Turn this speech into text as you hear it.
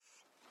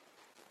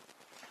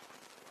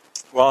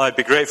Well, I'd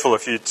be grateful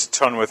if you'd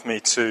turn with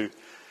me to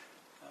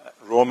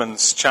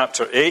Romans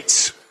chapter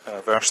 8,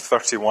 verse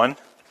 31.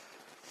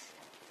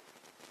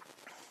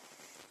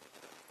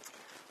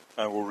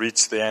 And we'll read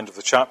to the end of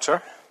the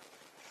chapter.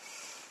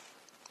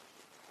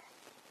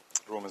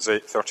 Romans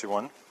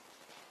 8:31.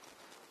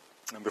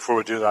 And before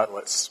we do that,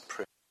 let's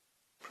pray.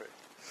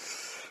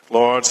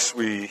 Lord,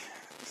 we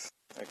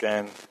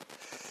again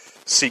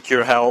seek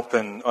your help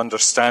in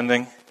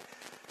understanding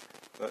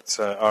that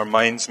our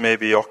minds may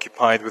be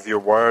occupied with your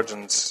word,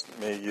 and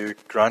may you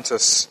grant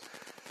us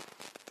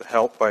the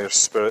help by your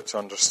Spirit to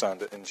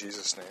understand it in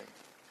Jesus' name.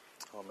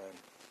 Amen.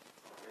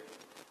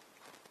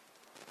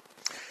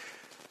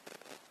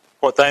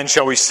 What then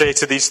shall we say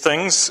to these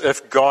things?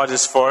 If God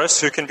is for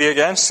us, who can be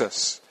against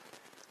us?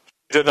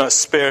 He did not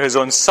spare his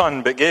own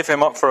Son, but gave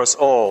him up for us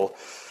all.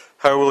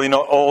 How will he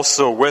not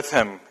also with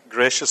him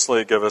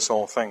graciously give us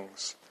all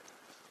things?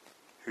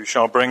 Who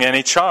shall bring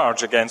any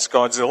charge against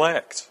God's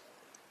elect?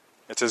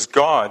 It is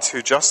God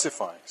who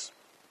justifies.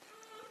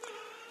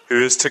 Who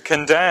is to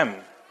condemn?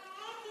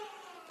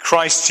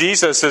 Christ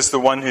Jesus is the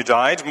one who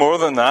died, more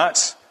than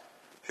that,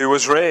 who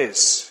was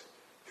raised,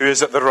 who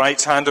is at the right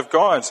hand of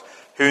God,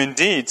 who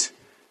indeed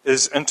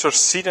is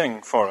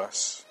interceding for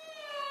us.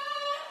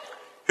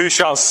 Who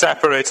shall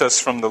separate us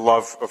from the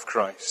love of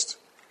Christ?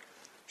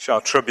 Shall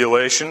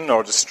tribulation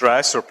or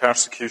distress or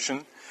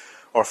persecution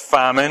or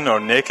famine or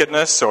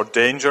nakedness or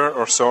danger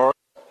or sword?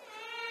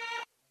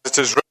 It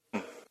is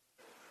written,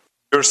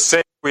 for your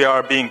sake we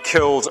are being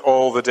killed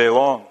all the day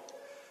long.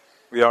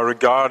 We are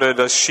regarded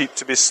as sheep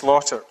to be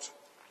slaughtered.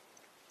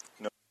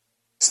 No,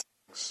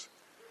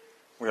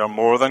 we are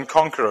more than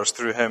conquerors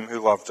through him who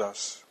loved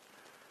us.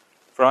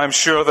 For I am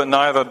sure that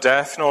neither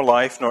death nor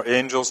life, nor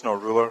angels nor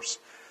rulers,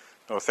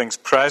 nor things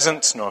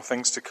present nor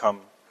things to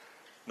come,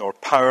 nor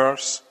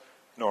powers,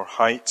 nor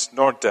height,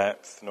 nor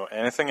depth, nor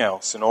anything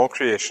else in all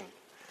creation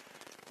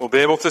will be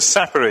able to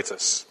separate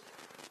us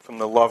from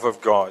the love of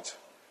God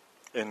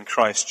in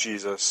Christ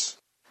Jesus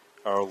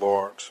our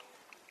Lord.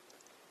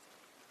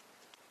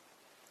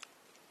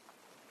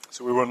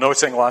 So we were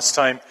noting last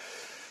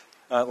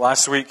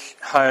week,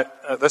 how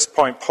at this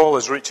point Paul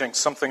is reaching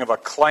something of a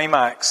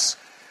climax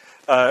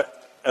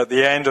at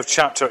the end of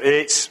chapter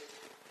 8.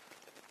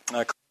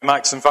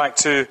 Climax, in fact,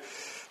 to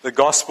the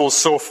gospel,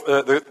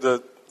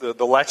 the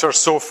letter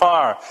so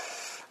far.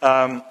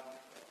 And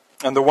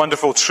the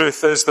wonderful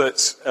truth is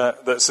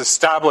that's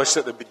established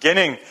at the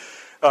beginning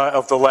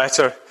of the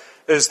letter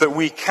is that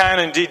we can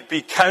indeed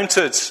be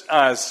counted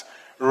as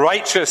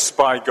righteous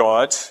by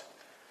God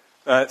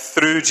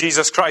through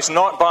Jesus Christ,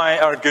 not by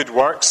our good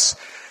works,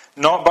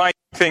 not by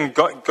keeping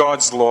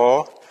God's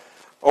law,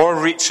 or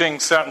reaching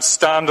certain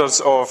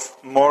standards of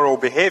moral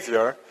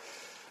behavior,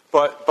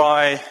 but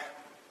by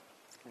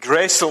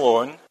grace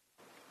alone,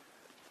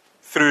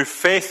 through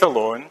faith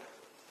alone,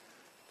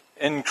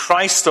 in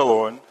Christ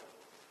alone,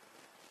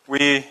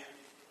 we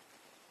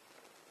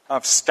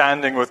have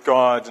standing with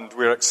God and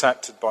we're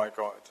accepted by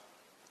God.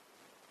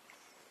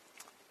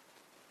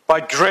 By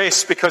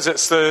grace, because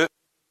it's the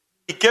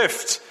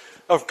gift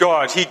of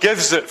God. He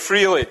gives it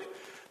freely.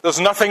 There's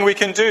nothing we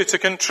can do to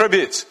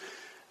contribute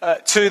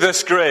to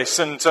this grace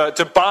and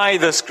to buy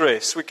this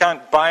grace. We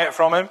can't buy it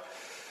from him.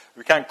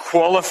 We can't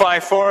qualify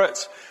for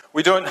it.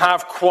 We don't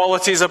have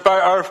qualities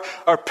about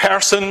our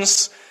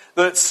persons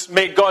that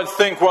make God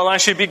think, well, I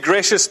should be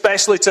gracious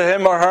especially to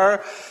him or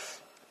her.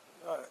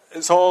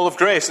 It's all of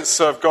grace. It's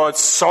of God's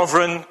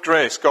sovereign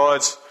grace.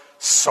 God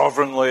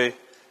sovereignly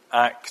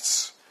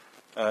acts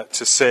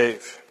to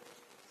save.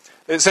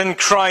 It's in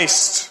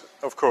Christ,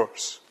 of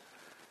course,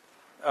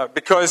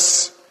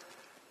 because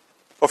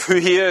of who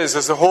he is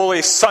as the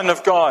Holy Son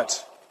of God,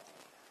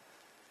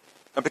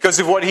 and because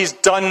of what he's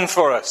done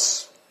for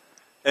us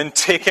in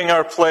taking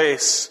our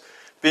place,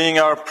 being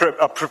a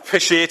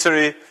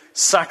propitiatory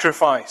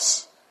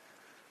sacrifice,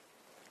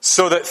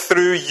 so that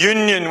through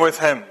union with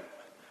him,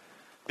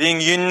 being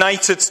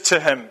united to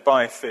him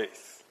by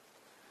faith,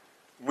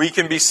 we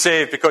can be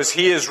saved because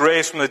he is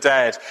raised from the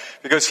dead,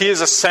 because he is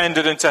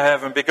ascended into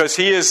heaven, because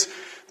he is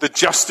the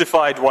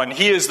justified one,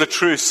 he is the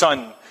true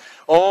Son.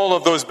 All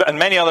of those, and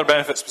many other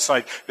benefits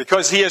beside,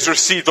 because he has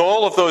received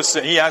all of those,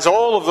 he has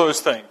all of those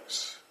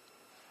things.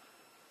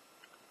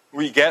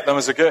 We get them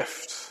as a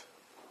gift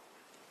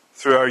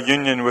through our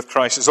union with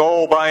Christ. It's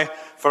all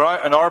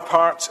on our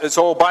part, it's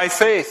all by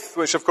faith,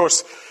 which of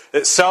course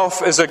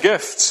itself is a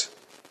gift.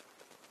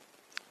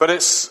 But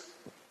it's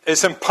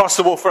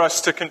impossible for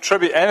us to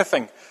contribute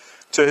anything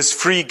to his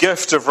free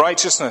gift of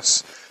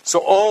righteousness. So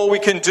all we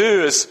can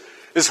do is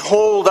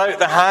hold out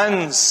the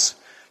hands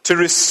to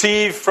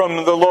receive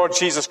from the Lord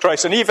Jesus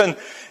Christ. And even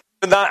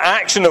that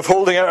action of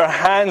holding out our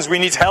hands we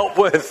need help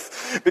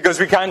with,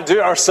 because we can't do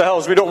it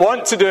ourselves. We don't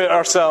want to do it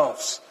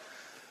ourselves.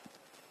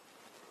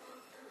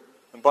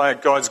 And by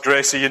God's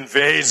grace, he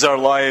invades our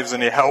lives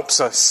and he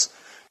helps us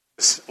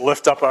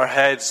lift up our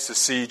heads to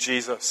see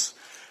Jesus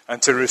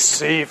and to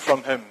receive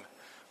from him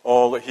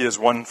all that he has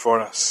won for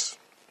us.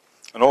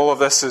 And all of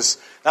this is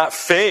that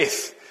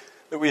faith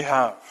that we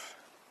have.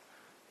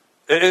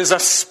 It is a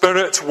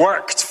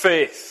Spirit-worked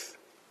faith.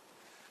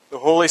 The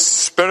Holy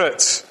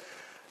Spirit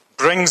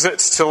brings it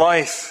to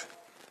life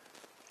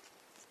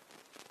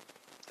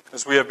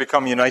as we have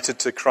become united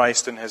to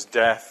Christ in his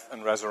death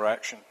and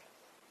resurrection.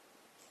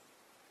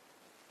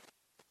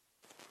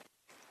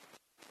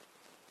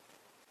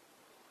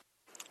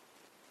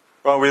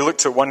 Well, we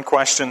looked at one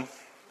question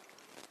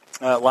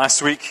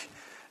last week.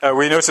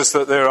 We noticed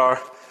that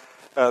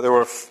there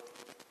were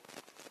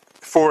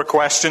 4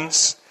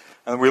 questions,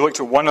 and we looked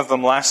at one of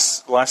them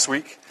last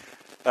week.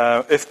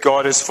 If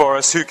God is for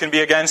us, who can be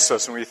against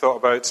us? And we thought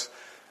about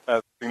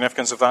the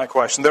significance of that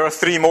question. There are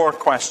 3 more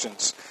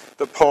questions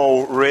that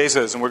Paul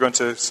raises, and we're going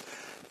to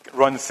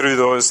run through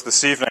those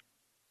this evening.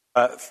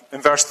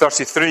 In verse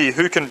 33,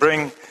 who can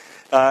bring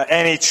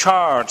any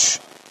charge?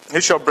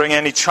 Who shall bring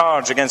any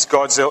charge against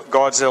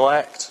God's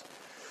elect?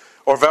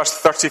 Or verse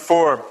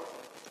 34,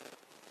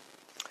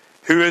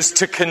 who is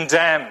to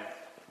condemn?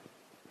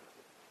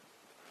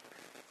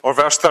 Or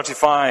verse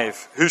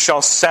 35, who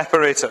shall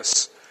separate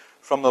us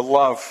from the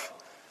love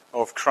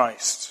of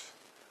Christ?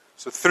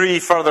 So 3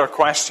 further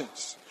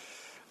questions.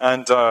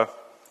 And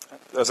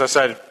as I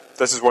said,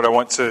 this is what I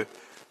want to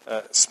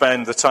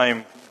spend the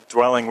time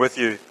dwelling with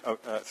you,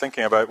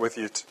 thinking about with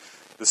you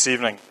this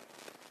evening.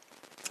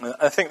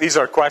 I think these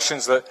are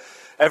questions that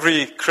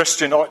every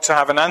Christian ought to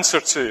have an answer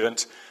to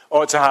and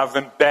ought to have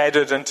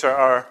embedded into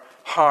our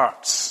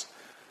hearts,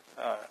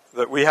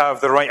 that we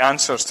have the right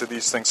answers to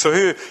these things.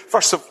 So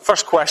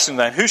first question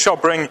then, who shall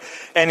bring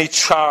any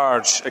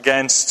charge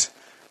against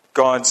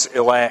God's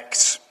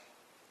elect?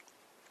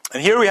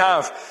 And here we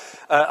have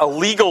a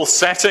legal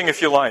setting,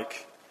 if you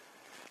like.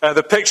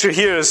 The picture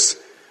here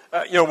is,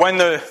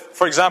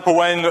 for example,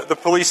 when the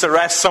police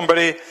arrest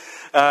somebody,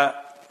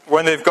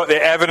 when they've got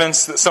the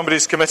evidence that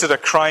somebody's committed a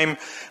crime,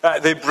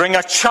 they bring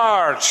a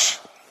charge.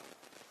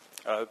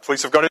 The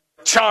police have got to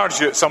charge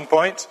you at some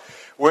point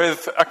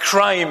with a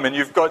crime, and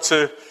you've got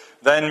to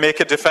then make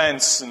a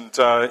defense, and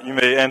you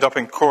may end up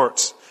in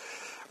court.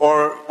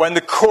 Or when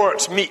the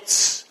court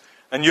meets,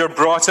 and you're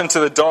brought into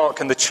the dock,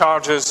 and the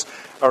charges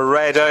are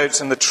read out,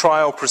 and the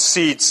trial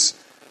proceeds,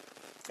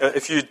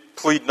 if you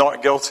plead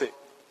not guilty.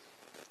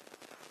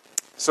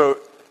 So,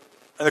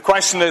 and the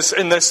question is,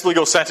 in this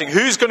legal setting,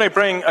 who's going to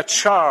bring a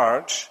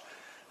charge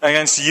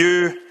against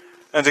you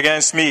and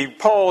against me?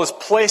 Paul is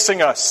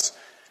placing us,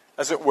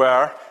 as it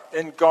were,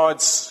 in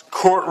God's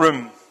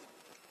courtroom.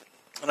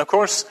 And of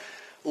course,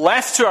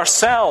 left to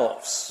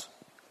ourselves,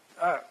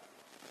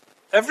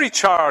 every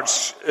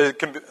charge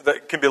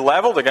that can be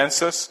leveled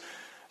against us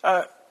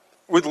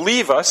would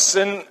leave us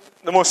in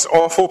the most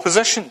awful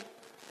position.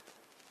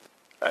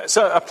 It's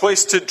a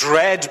place to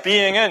dread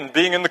being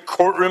in the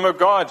courtroom of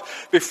God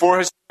before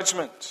his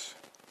judgment.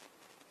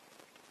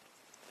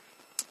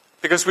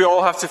 Because we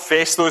all have to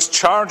face those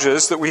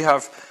charges that we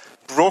have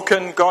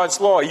broken God's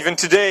law. Even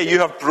today, you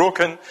have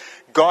broken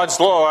God's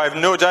law. I have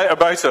no doubt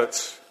about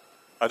it.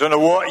 I don't know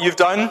what you've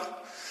done,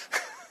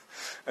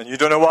 and you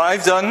don't know what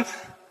I've done,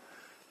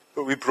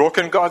 but we've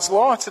broken God's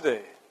law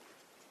today.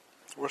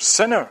 We're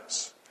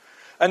sinners.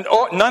 And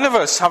none of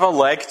us have a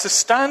leg to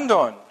stand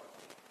on.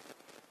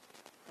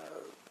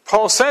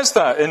 Paul says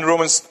that in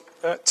Romans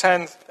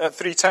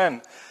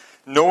 3:10.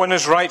 No one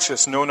is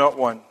righteous, no, not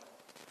one.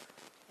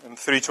 In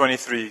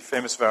 3:23,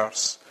 famous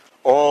verse.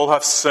 All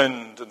have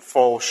sinned and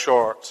fall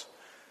short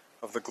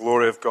of the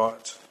glory of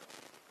God.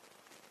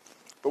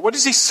 But what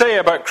does he say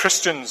about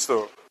Christians,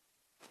 though?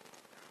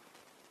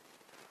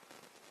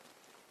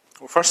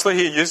 Well, firstly,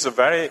 he uses a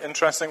very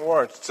interesting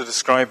word to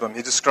describe them.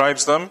 He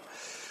describes them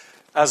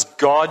as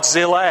God's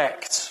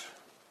elect,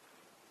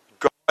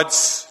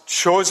 God's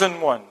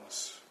chosen ones.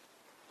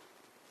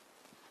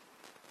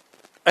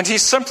 And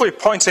he's simply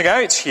pointing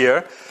out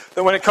here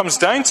that when it comes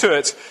down to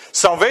it,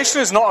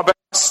 salvation is not about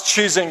us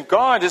choosing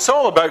God, it's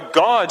all about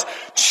God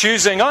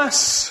choosing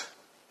us.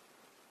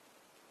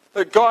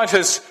 That God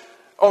has,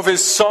 of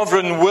his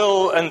sovereign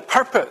will and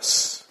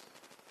purpose,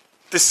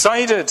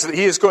 decided that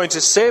he is going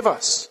to save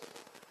us.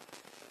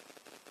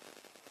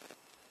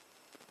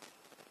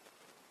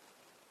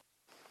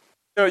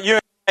 You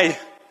and I,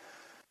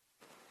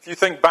 if you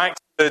think back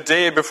to the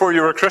day before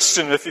you were a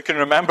Christian, if you can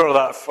remember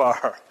that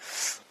far,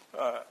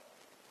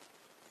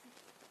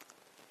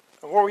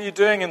 what were you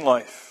doing in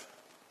life?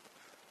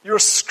 You were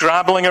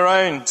scrabbling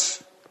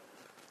around,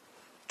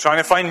 trying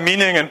to find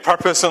meaning and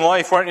purpose in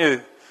life, weren't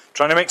you?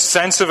 Trying to make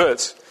sense of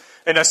it.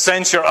 In a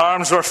sense, your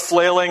arms were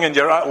flailing and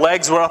your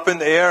legs were up in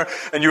the air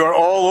and you were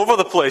all over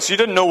the place. You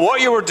didn't know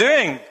what you were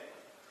doing.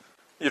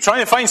 You're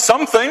trying to find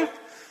something,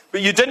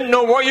 but you didn't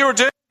know what you were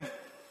doing.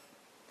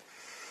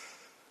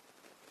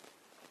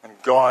 And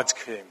God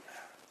came.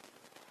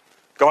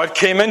 God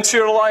came into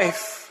your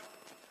life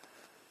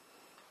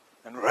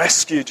and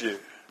rescued you.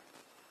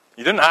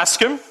 You didn't ask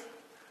him.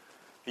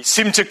 He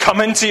seemed to come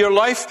into your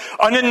life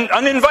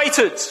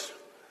uninvited.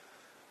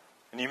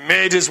 And he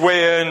made his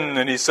way in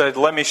and he said,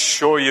 let me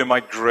show you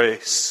my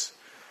grace,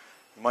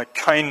 my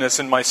kindness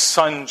in my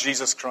Son,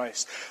 Jesus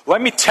Christ.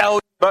 Let me tell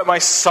you about my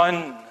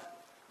Son.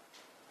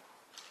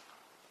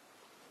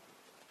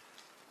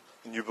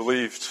 And you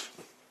believed.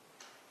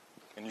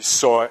 And you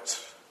saw it.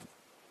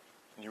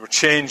 And you were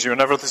changed. You were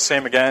never the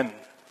same again.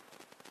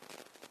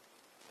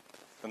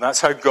 And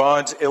that's how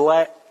God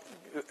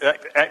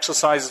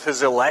exercises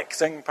his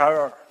electing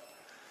power.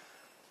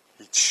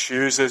 He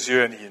chooses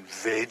you and he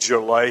invades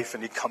your life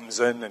and he comes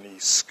in and he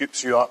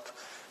scoops you up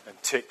and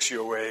takes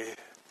you away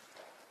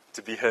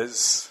to be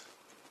his.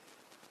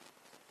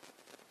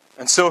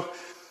 And so,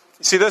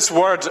 you see, this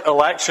word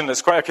election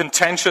is quite a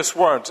contentious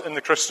word in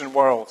the Christian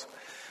world.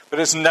 But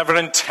it's never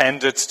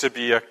intended to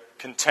be a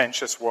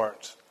contentious word.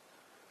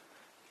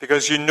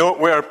 Because you note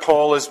where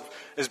Paul is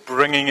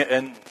bringing it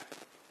in.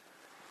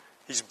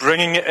 He's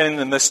bringing it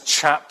in this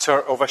chapter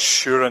of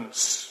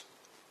assurance.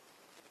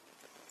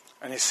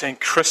 And he's saying,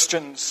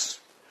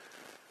 Christians,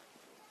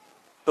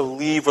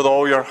 believe with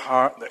all your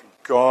heart that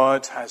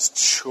God has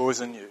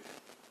chosen you.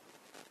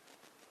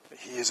 That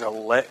he has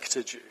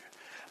elected you.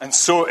 And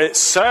so it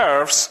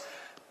serves...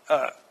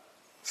 one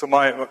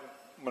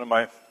of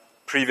my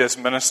previous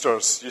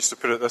ministers used to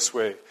put it this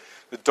way.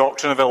 The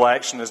doctrine of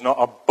election is not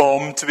a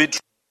bomb to be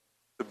dropped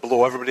to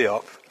blow everybody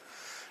up.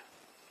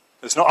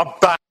 It's not a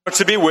banner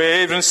to be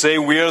waved and say,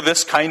 we're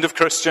this kind of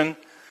Christian.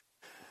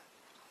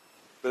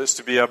 But it's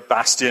to be a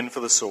bastion for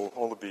the soul,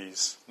 all the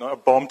bees. Not a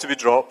bomb to be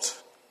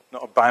dropped,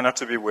 not a banner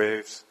to be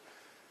waved,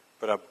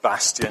 but a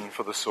bastion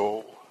for the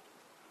soul.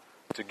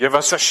 To give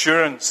us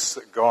assurance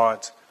that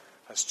God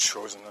has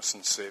chosen us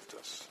and saved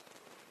us.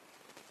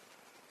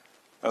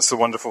 That's the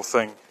wonderful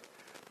thing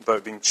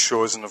about being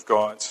chosen of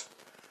God.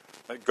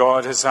 That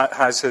God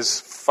has his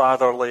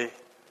fatherly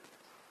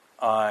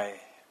eye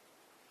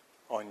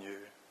on you.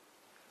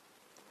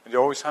 And he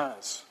always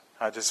has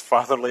had his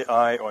fatherly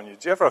eye on you.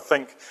 Do you ever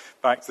think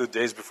back to the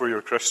days before you were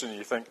a Christian and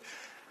you think,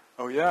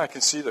 oh yeah, I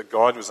can see that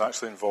God was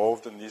actually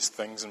involved in these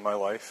things in my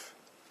life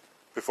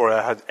before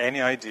I had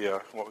any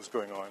idea what was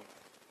going on?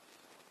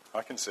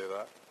 I can say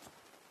that.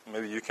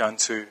 Maybe you can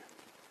too.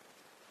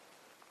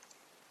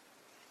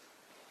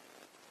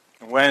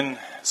 And when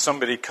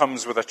somebody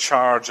comes with a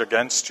charge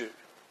against you,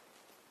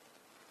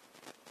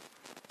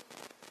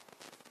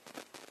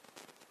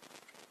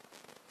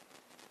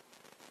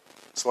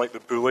 it's like the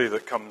bully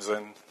that comes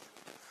in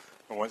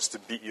and wants to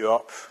beat you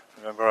up.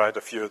 Remember, I had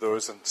a few of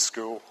those in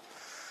school.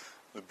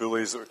 The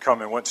bullies that would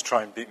come and want to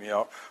try and beat me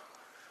up.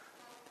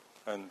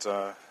 And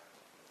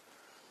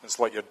it's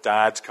like your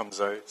dad comes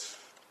out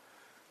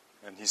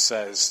and he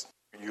says,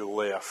 you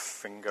lay a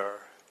finger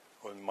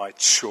on my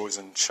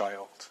chosen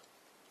child.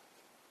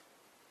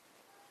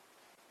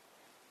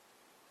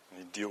 And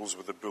he deals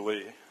with the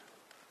bully.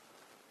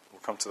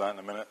 We'll come to that in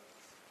a minute.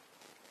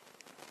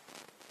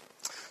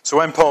 So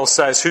when Paul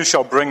says, who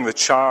shall bring the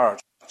charge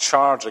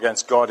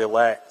against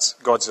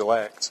God's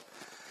elect,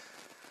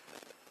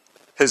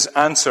 his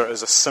answer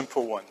is a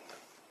simple one.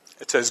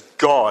 It is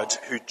God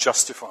who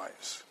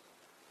justifies.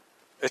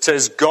 It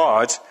is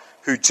God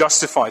who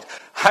justifies.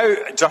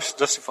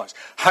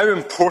 How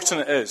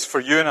important it is for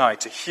you and I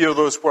to hear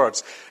those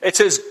words. It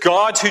is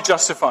God who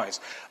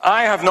justifies.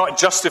 I have not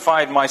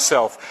justified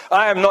myself.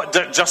 I am not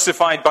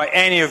justified by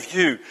any of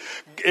you.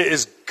 It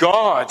is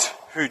God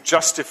who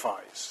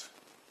justifies.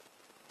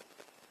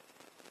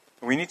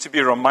 We need to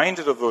be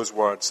reminded of those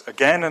words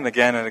again and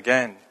again and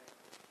again.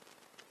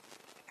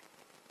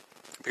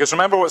 Because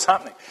remember what's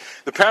happening.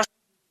 The person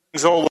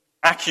brings all those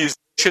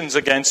accusations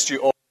against you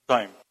all the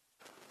time.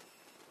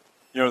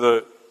 You know,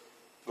 the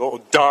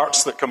little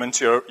darts that come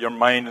into your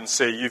mind and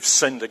say, you've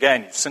sinned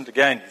again, you've sinned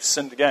again, you've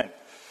sinned again.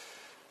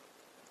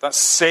 That's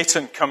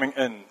Satan coming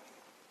in.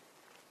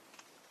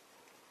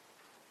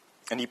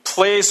 And he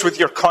plays with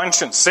your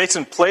conscience.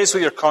 Satan plays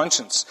with your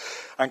conscience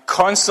and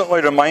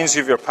constantly reminds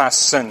you of your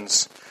past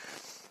sins.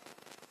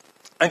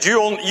 And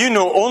you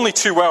know only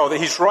too well that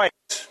he's right.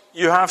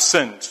 You have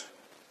sinned.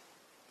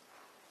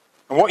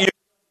 And what you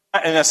do,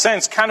 in a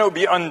sense, cannot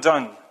be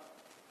undone.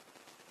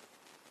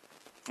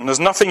 And there's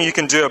nothing you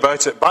can do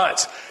about it.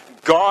 But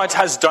God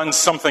has done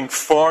something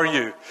for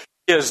you.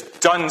 He has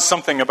done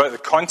something about the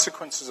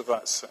consequences of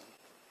that sin.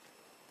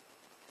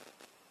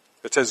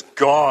 It is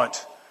God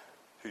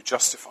who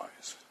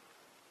justifies.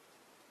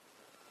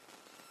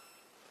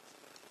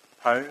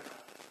 How?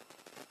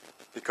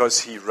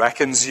 Because he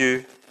reckons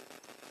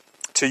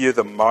to you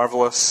the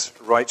marvelous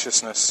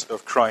righteousness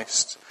of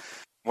Christ.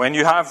 When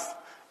you have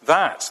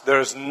that, there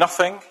is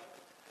nothing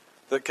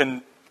that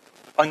can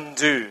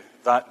undo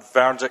that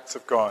verdict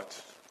of God.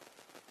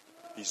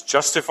 He's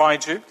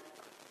justified you,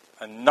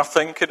 and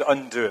nothing can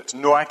undo it.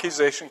 No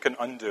accusation can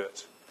undo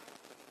it.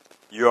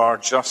 You are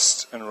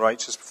just and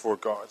righteous before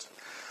God.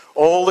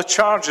 All the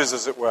charges,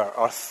 as it were,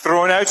 are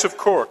thrown out of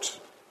court.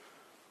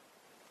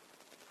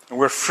 And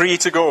we're free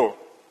to go.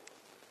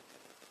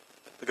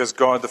 Because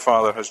God the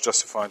Father has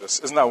justified us.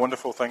 Isn't that a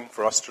wonderful thing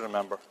for us to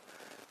remember?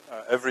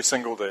 Every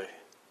single day.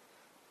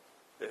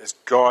 It is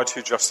God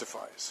who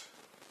justifies.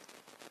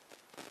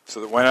 So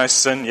that when I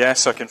sin,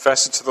 yes, I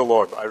confess it to the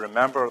Lord, but I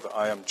remember that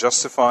I am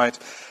justified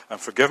and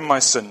forgiven my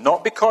sin,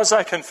 not because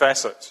I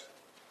confess it,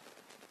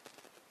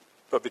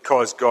 but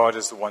because God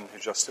is the one who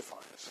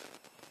justifies.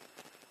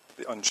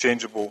 The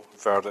unchangeable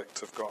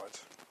verdict of God.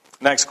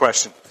 Next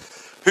question.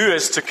 Who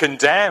is to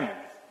condemn?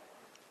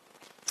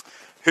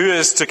 Who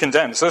is to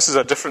condemn? So this is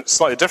a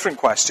slightly different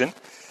question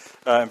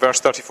in verse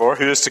 34.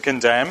 Who is to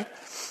condemn?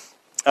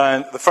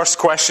 And the first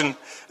question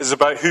is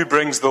about who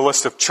brings the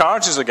list of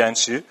charges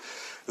against you.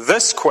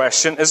 This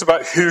question is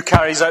about who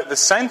carries out the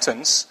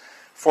sentence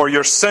for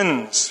your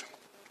sins.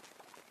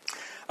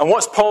 And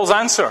what's Paul's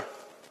answer?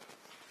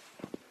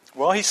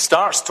 Well, he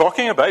starts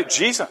talking about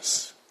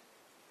Jesus.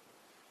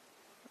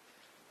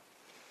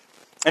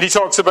 And he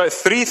talks about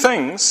three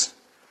things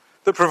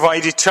that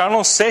provide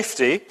eternal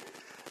safety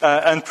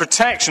and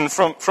protection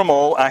from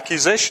all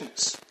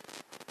accusations.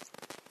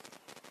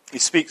 He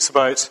speaks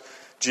about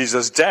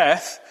Jesus'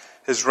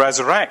 death, his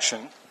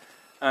resurrection,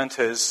 and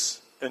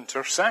his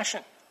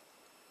intercession.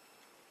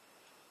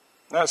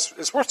 Now,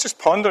 it's worth just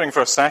pondering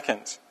for a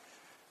second,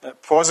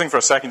 pausing for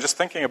a second, just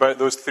thinking about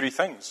those three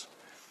things.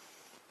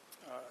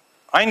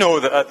 I know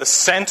that at the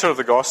center of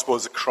the gospel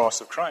is the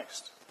cross of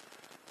Christ.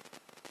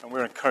 And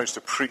we're encouraged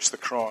to preach the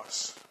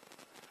cross.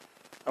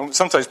 And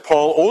sometimes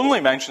Paul only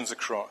mentions the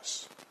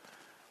cross.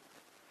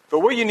 But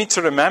what you need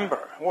to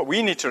remember, what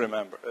we need to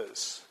remember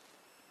is,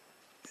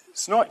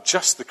 it's not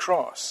just the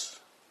cross.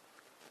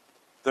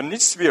 There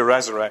needs to be a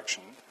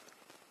resurrection.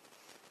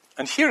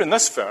 And here in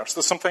this verse,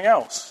 there's something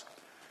else.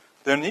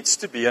 There needs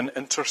to be an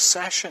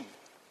intercession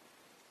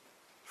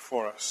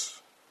for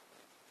us.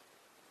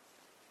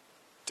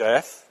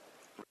 Death.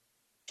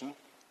 It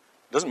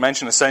doesn't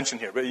mention ascension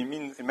here, but he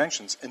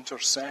mentions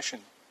intercession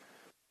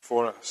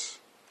for us.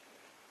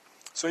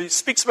 So he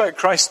speaks about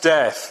Christ's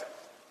death.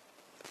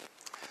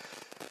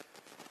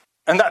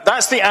 And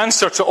that's the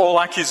answer to all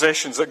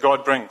accusations that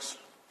God brings.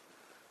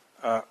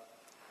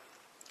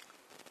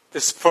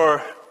 Is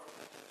for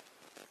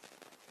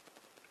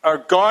our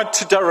God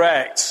to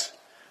direct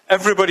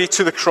everybody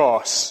to the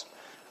cross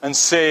and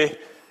say,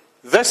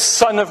 this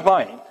son of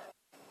mine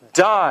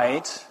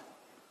died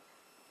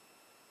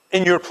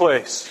in your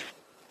place.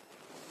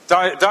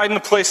 Died in the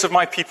place of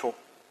my people.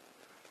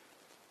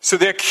 So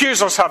the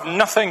accusers have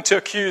nothing to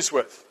accuse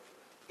with.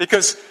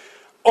 Because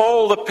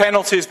all the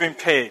penalty has been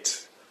paid.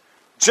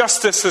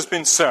 Justice has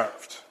been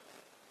served.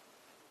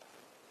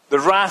 The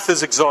wrath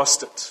is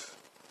exhausted.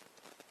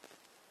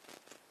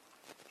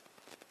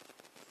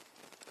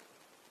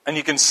 And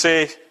you can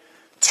say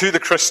to the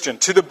Christian,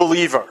 to the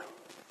believer,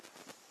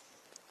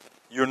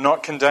 you're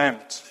not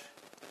condemned.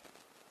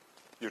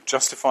 You're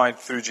justified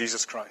through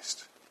Jesus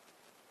Christ.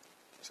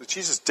 So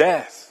Jesus'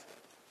 death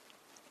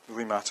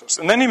really matters.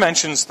 And then he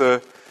mentions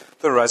the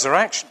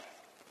resurrection.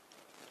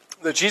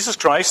 That Jesus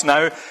Christ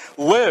now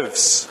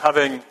lives,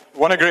 having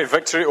won a great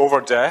victory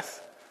over death.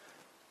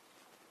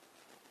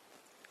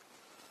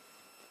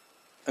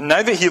 And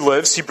now that he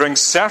lives, he brings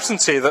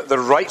certainty that the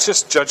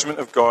righteous judgment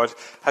of God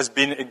has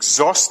been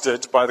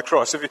exhausted by the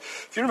cross.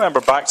 If you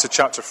remember back to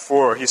chapter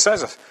 4, he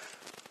says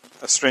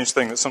a strange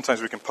thing that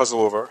sometimes we can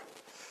puzzle over.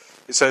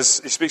 He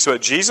speaks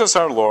about Jesus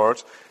our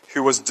Lord,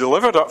 who was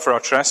delivered up for our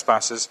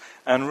trespasses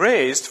and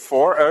raised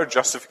for our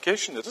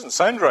justification. It doesn't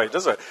sound right,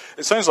 does it?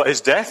 It sounds like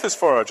his death is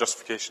for our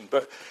justification.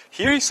 But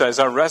here he says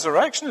our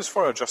resurrection is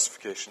for our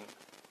justification.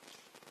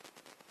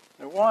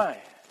 Now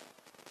why?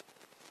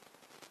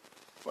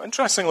 Well,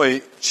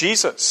 interestingly,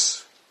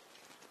 Jesus,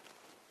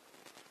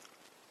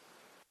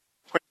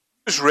 when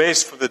he was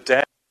raised from the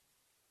dead,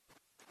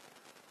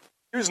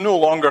 he was no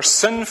longer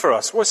sin for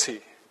us, was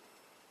he?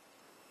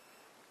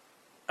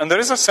 And there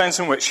is a sense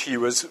in which he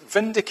was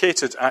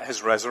vindicated at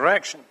his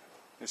resurrection.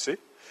 You see?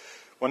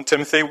 1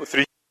 Timothy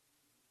 3,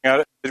 at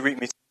it midweek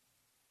meeting.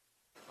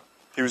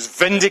 He was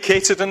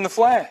vindicated in the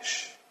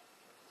flesh.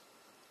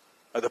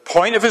 At the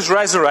point of his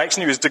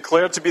resurrection, he was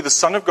declared to be the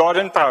Son of God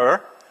in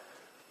power.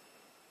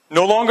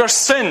 No longer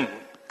sin,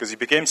 because he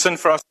became sin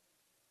for us.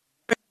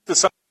 The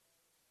Son,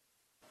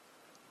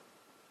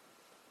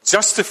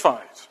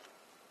 justified.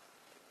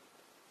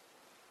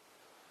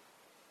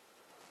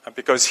 And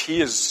because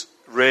he is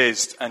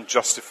raised and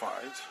justified,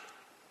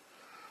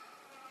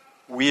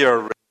 we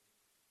are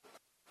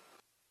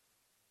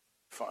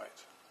justified.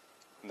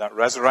 And that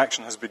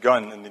resurrection has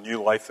begun in the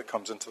new life that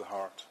comes into the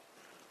heart.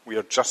 We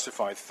are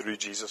justified through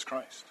Jesus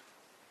Christ.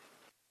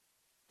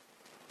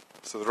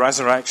 So the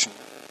resurrection,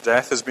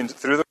 death has been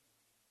through the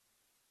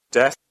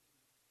death,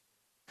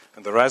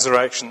 and the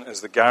resurrection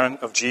is the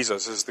guarantee of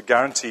Jesus, is the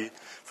guarantee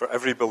for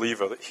every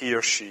believer that he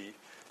or she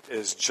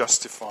is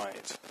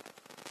justified.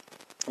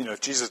 You know,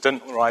 if Jesus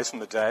didn't rise from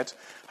the dead,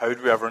 how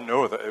would we ever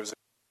know that it was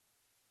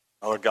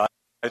another guy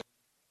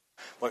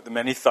like the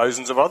many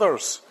thousands of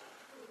others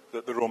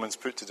that the Romans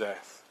put to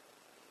death?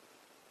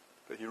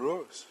 But he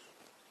rose,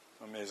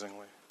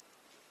 amazingly.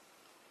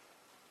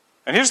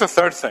 And here's the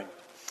third thing.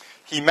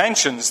 He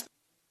mentions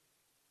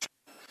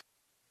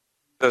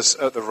this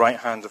at the right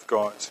hand of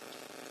God.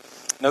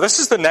 Now this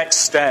is the next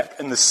step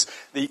in this,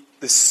 the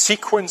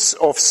sequence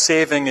of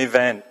saving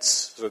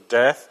events. So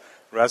death,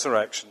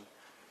 resurrection,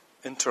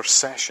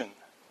 intercession.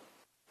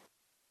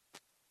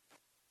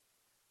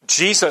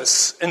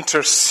 Jesus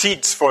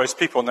intercedes for his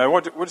people. Now,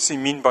 what does he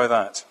mean by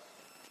that?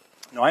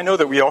 Now, I know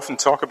that we often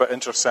talk about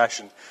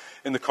intercession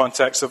in the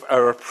context of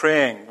our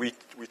praying. We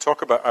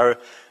talk about our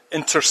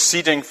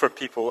interceding for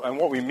people. And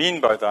what we mean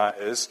by that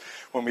is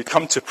when we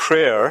come to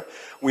prayer,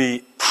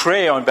 we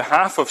pray on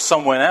behalf of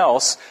someone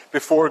else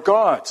before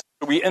God.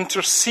 We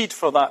intercede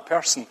for that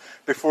person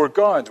before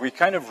God. We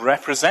kind of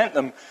represent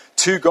them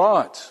to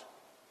God.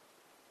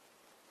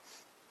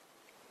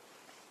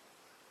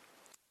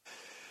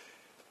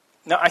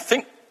 Now, I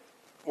think,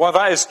 while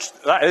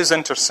that is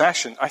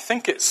intercession, I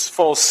think it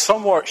falls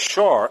somewhat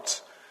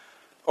short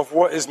of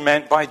what is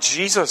meant by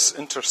Jesus'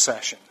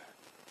 intercession.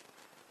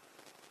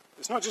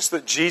 It's not just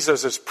that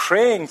Jesus is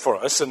praying for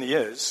us, and he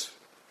is.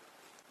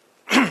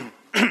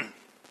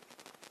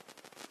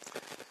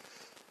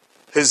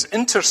 His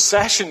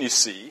intercession, you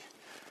see,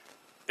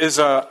 is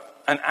an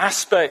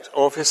aspect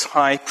of his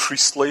high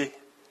priestly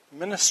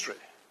ministry.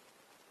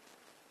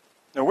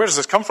 Now, where does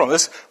this come from?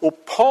 Well,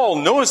 Paul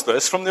knows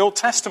this from the Old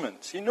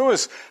Testament. He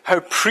knows how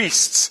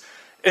priests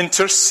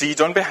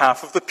intercede on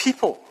behalf of the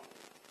people.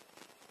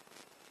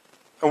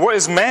 And what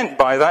is meant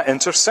by that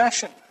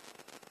intercession?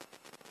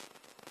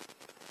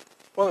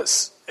 Well,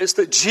 it's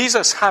that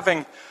Jesus,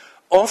 having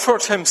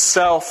offered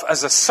himself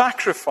as a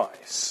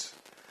sacrifice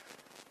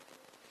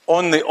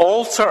on the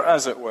altar,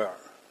 as it were,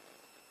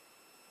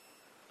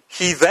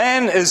 he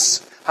then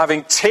is,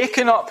 having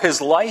taken up his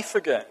life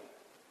again,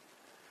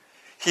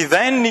 he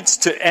then needs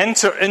to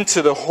enter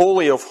into the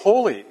Holy of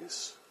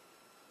Holies.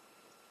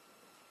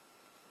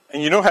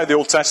 And you know how the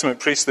Old Testament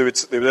priests, they would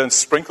then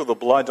sprinkle the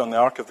blood on the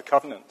Ark of the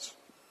Covenant.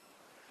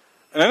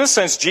 And in a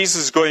sense,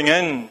 Jesus is going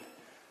in,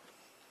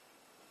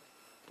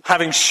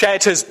 having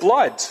shed his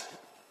blood.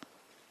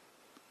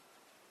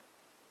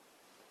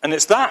 And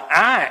it's that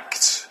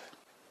act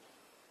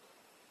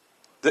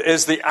that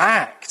is the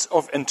act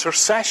of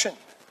intercession.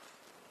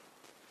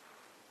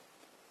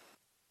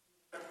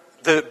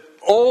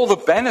 All the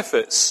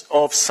benefits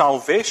of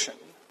salvation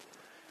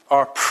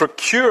are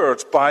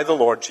procured by the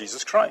Lord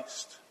Jesus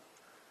Christ.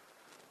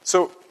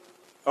 So,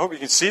 I hope you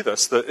can see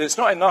this, that it's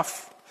not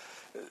enough.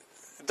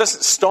 It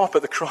doesn't stop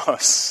at the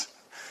cross.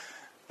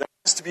 There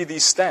has to be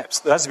these steps.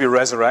 There has to be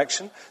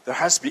resurrection. There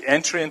has to be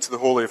entry into the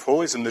Holy of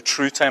Holies in the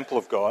true temple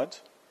of God.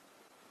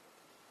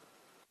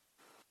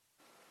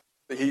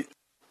 He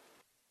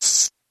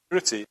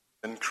security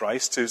in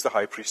Christ, who is the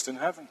high priest in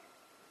heaven.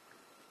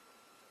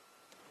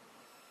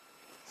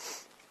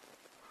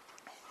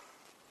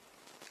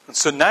 And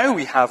so now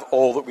we have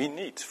all that we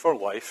need for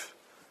life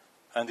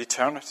and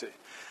eternity.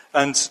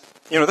 And,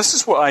 this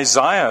is what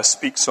Isaiah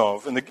speaks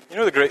of. In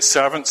the great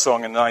servant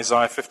song in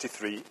Isaiah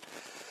 53.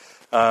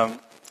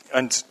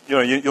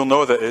 You'll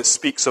know that it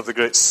speaks of the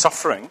great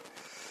suffering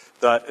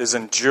that is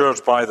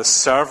endured by the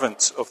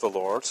servant of the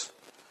Lord.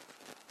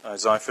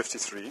 Isaiah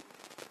 53.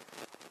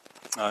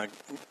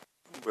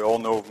 We all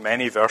know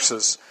many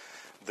verses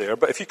there.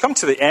 But if you come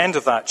to the end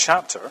of that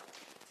chapter,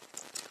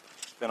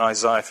 in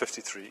Isaiah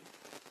 53,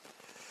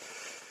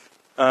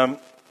 it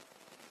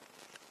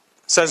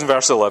says in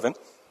verse 11,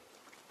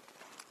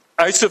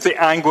 out of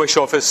the anguish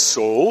of his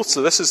soul,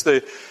 so this is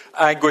the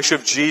anguish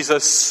of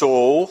Jesus'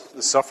 soul,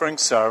 the suffering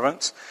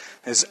servant,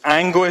 his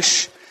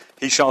anguish,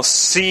 he shall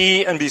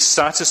see and be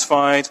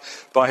satisfied.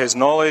 By his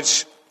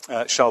knowledge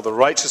shall the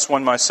righteous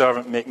one, my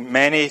servant, make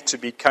many to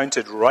be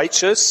counted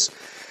righteous,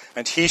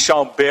 and he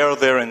shall bear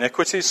their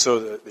iniquities. So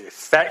the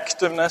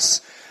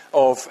effectiveness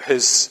of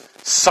his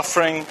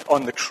suffering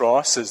on the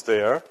cross is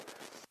there.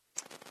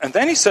 And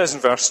then he says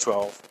in verse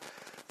 12,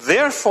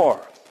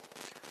 therefore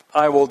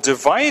I will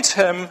divide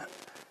him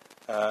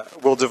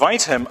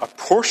a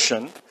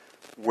portion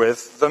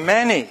with the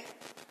many,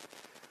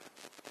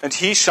 and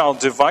he shall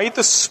divide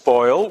the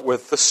spoil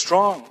with the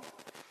strong,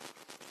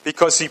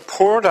 because he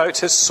poured out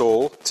his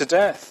soul to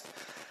death,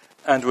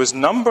 and was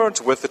numbered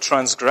with the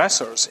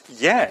transgressors.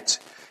 Yet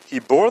he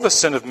bore the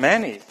sin of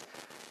many,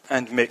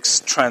 and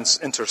makes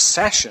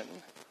intercession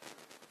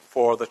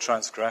for the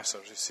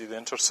transgressors. You see the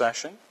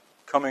intercession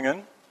coming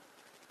in?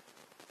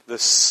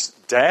 This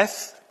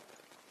death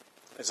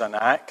is an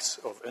act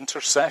of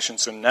intercession.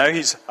 So now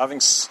he's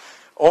having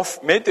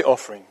made the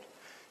offering,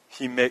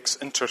 he makes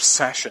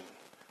intercession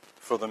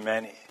for the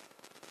many.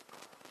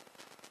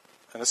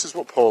 And this is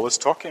what Paul is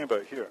talking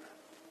about here.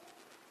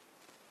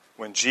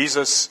 When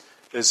Jesus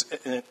is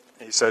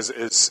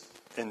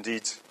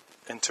indeed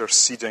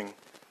interceding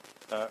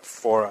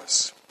for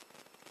us.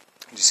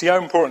 Do you see how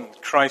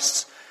important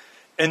Christ's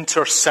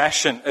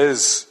intercession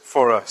is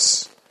for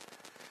us?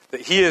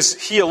 That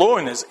he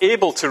alone is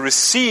able to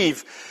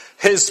receive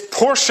his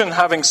portion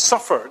having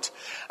suffered,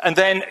 and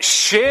then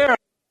share that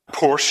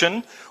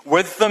portion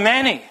with the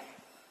many.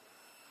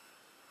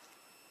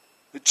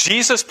 That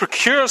Jesus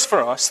procures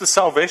for us the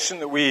salvation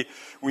that we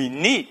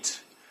need,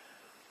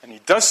 and he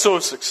does so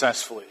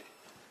successfully,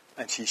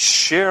 and he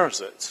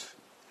shares it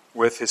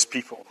with his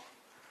people.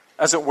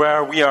 As it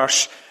were,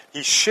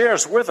 he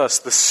shares with us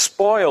the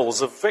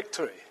spoils of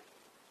victory.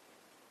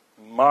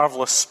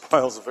 Marvelous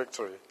spoils of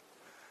victory.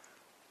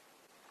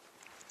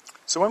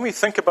 So when we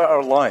think about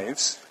our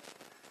lives,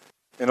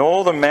 in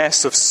all the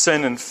mess of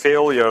sin and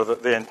failure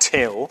that they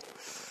entail,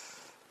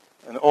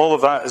 and all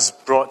of that is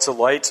brought to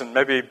light, and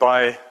maybe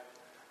by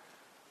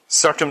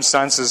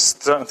circumstances,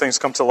 certain things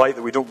come to light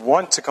that we don't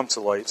want to come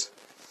to light.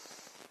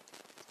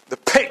 The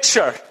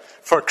picture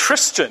for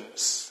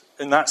Christians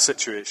in that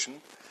situation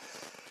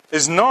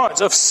is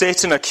not of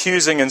Satan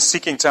accusing and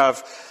seeking to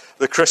have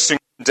the Christian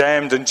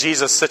condemned and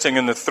Jesus sitting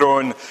in the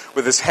throne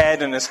with his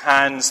head in his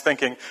hands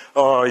thinking,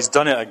 oh, he's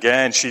done it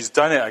again, she's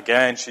done it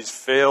again, she's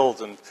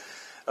failed, and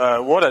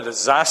what a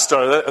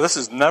disaster, this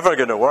is never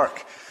going to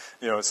work.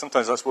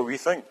 Sometimes that's what we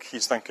think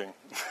he's thinking.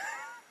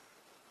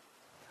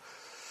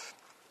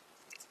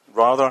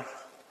 Rather,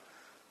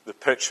 the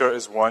picture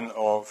is one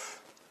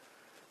of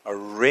a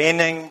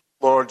reigning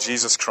Lord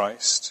Jesus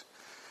Christ,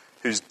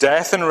 whose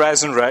death and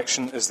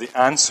resurrection is the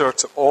answer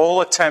to all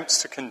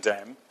attempts to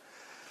condemn,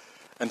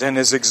 and in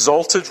his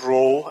exalted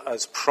role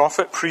as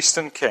prophet, priest,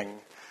 and king,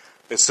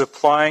 is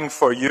supplying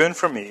for you and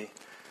for me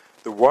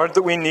the word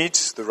that we need,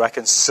 the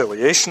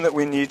reconciliation that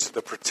we need,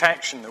 the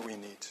protection that we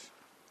need,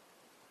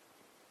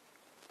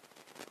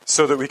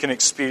 so that we can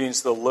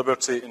experience the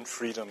liberty and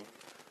freedom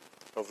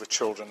of the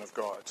children of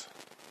God.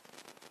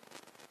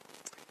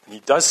 And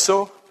he does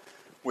so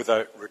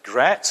without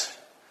regret,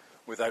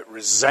 without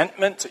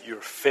resentment at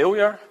your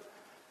failure.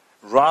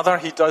 Rather,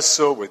 he does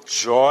so with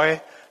joy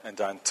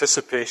and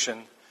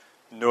anticipation,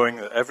 knowing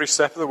that every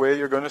step of the way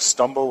you're going to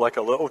stumble like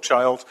a little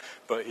child,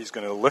 but he's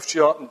going to lift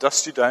you up and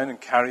dust you down and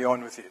carry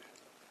on with you,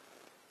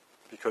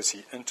 because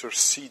he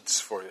intercedes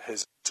for you.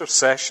 His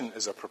intercession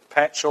is a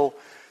perpetual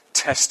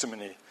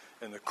testimony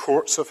in the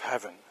courts of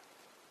heaven.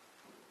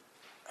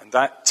 And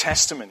that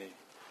testimony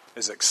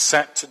is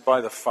accepted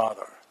by the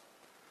Father,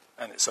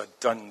 and it's a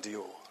done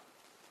deal.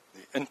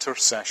 The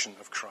intercession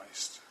of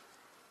Christ.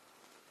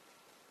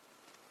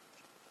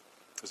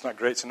 Isn't that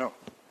great to know?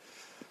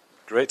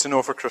 Great to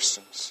know for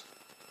Christians.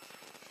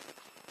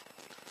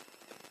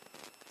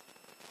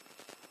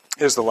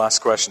 Here's the last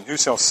question. Who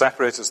shall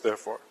separate us,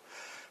 therefore,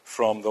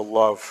 from the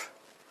love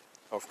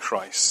of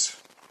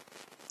Christ?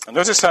 And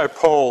notice how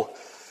Paul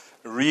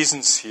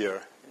reasons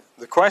here.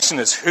 The question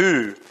is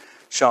who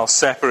shall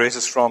separate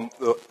us from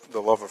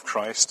the love of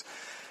Christ?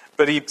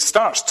 But he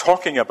starts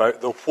talking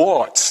about the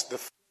what, the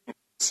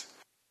things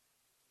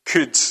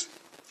could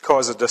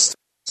cause a distance.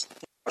 He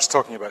starts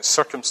talking about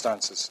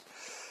circumstances.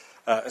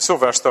 So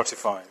verse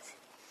 35.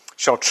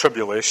 Shall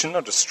tribulation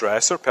or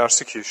distress or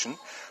persecution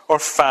or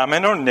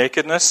famine or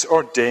nakedness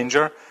or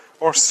danger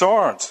or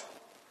sword?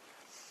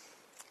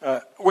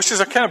 Which is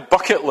a kind of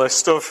bucket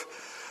list of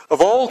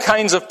all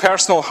kinds of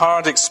personal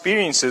hard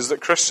experiences that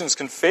Christians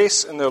can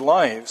face in their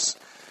lives.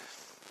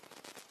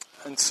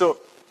 And so,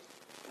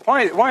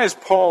 why is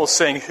Paul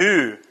saying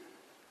who?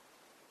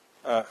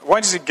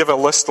 Why does he give a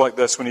list like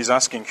this when he's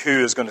asking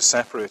who is going to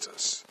separate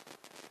us?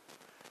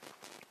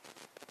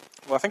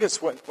 Well, I think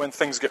it's when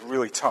things get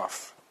really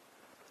tough,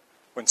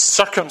 when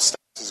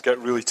circumstances get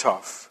really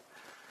tough,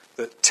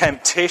 that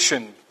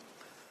temptation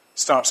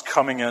starts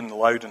coming in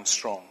loud and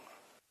strong.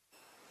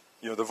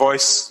 The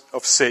voice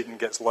of Satan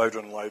gets louder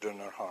and louder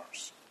in our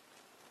hearts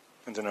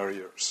and in our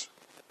ears.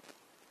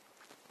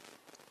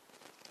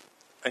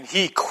 And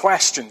he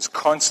questions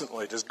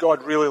constantly, does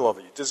God really love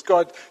you? Did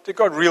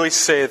God really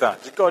say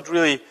that? Did God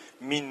really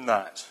mean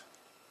that?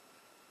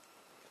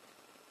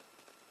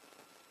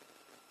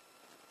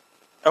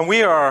 And we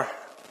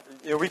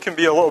can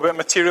be a little bit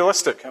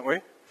materialistic, can't we?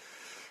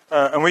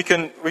 And we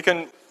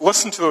can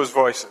listen to those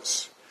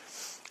voices.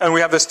 And we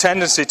have this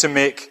tendency to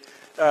make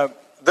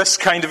this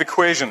kind of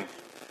equation.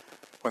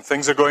 When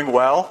things are going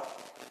well,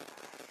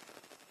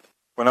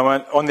 when I'm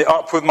on the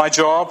up with my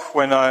job,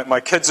 when my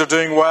kids are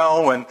doing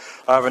well, when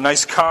I have a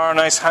nice car, a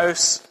nice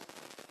house,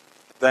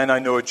 then I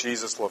know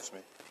Jesus loves me.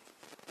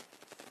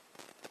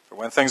 But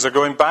when things are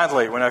going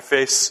badly, when I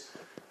face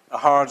a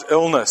hard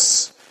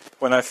illness,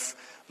 when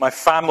my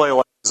family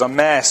life is a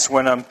mess,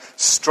 when I'm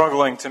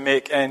struggling to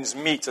make ends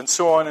meet, and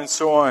so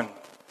on,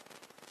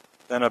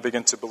 then I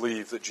begin to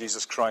believe that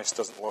Jesus Christ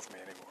doesn't love me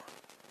anymore.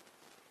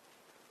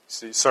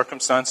 See,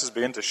 circumstances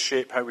begin to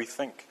shape how we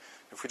think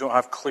if we don't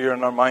have clear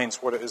in our minds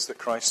what it is that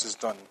Christ has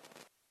done.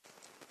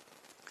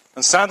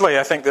 And sadly,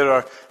 I think there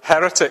are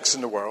heretics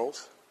in the world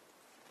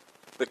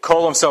that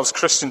call themselves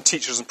Christian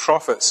teachers and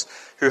prophets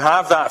who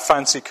have that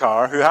fancy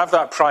car, who have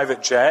that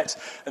private jet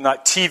and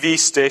that TV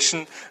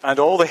station and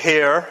all the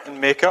hair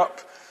and makeup,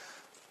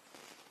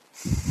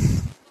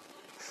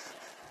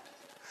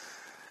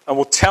 and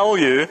will tell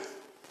you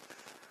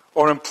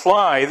or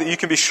imply that you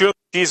can be sure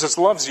Jesus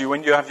loves you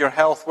when you have your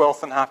health,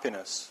 wealth, and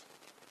happiness.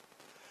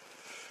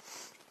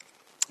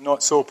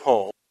 Not so,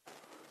 Paul.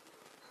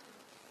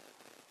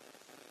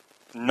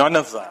 None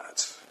of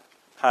that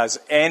has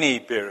any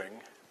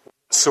bearing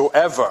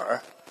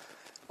whatsoever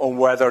on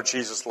whether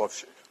Jesus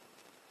loves you.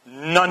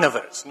 None of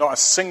it. Not a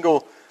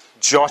single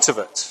jot of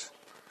it.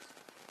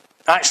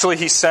 Actually,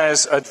 he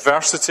says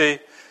adversity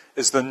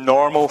is the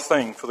normal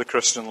thing for the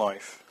Christian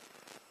life.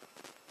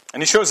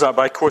 And he shows that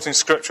by quoting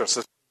Scripture.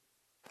 So,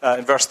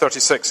 in verse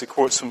 36, he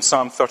quotes from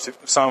Psalm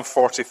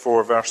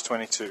 44, verse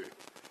 22.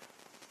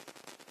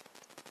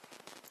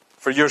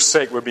 For your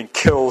sake, we're being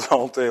killed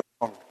all day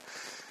long.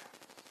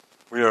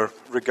 We are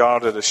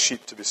regarded as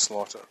sheep to be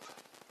slaughtered.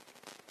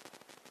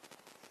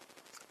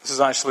 This is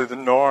actually the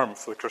norm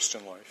for the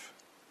Christian life.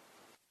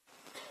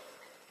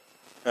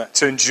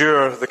 To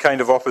endure the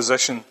kind of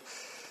opposition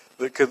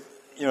that could,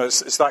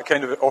 it's that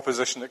kind of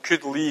opposition that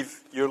could leave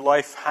your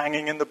life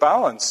hanging in the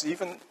balance,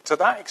 even to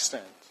that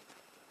extent,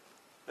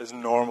 is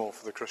normal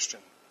for the Christian.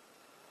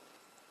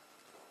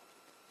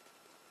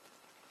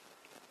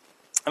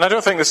 And I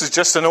don't think this is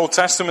just an Old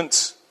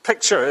Testament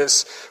picture.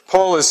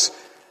 Paul is,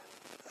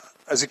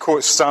 as he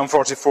quotes Psalm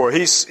 44,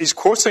 he's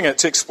quoting it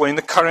to explain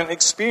the current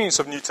experience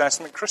of New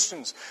Testament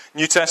Christians,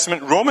 New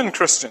Testament Roman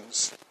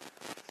Christians.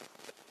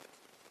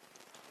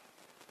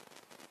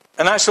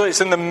 And actually, it's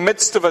in the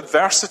midst of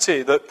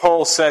adversity that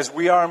Paul says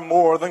we are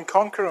more than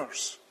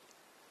conquerors.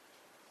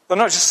 They're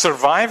not just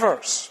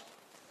survivors.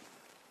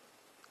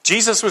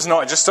 Jesus was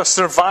not just a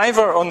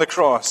survivor on the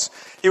cross.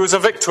 He was a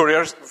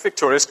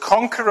victorious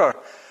conqueror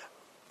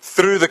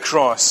through the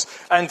cross.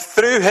 And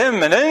through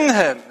him and in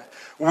him,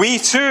 we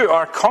too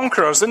are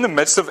conquerors in the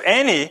midst of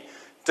any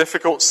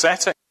difficult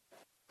setting.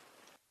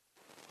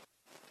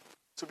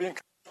 So be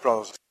encouraged,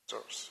 brothers and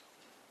sisters.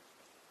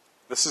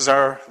 This is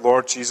our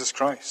Lord Jesus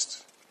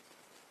Christ,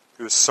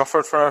 who has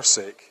suffered for our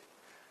sake,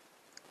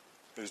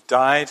 who has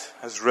died,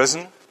 has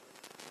risen,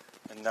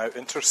 and now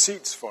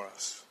intercedes for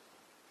us.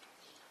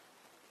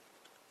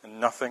 And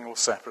nothing will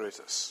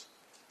separate us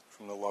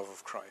from the love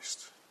of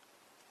Christ.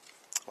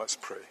 Let's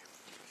pray.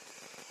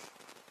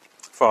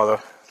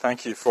 Father,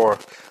 thank you for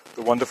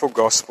the wonderful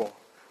gospel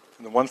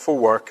and the wonderful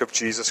work of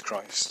Jesus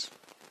Christ.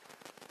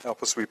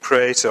 Help us, we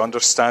pray, to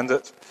understand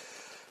it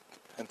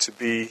and to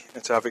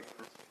have it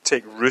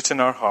take root in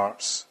our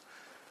hearts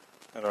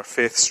and our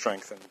faith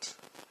strengthened.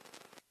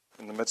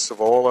 In the midst of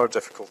all our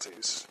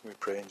difficulties, we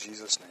pray in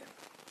Jesus' name.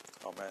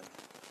 Amen.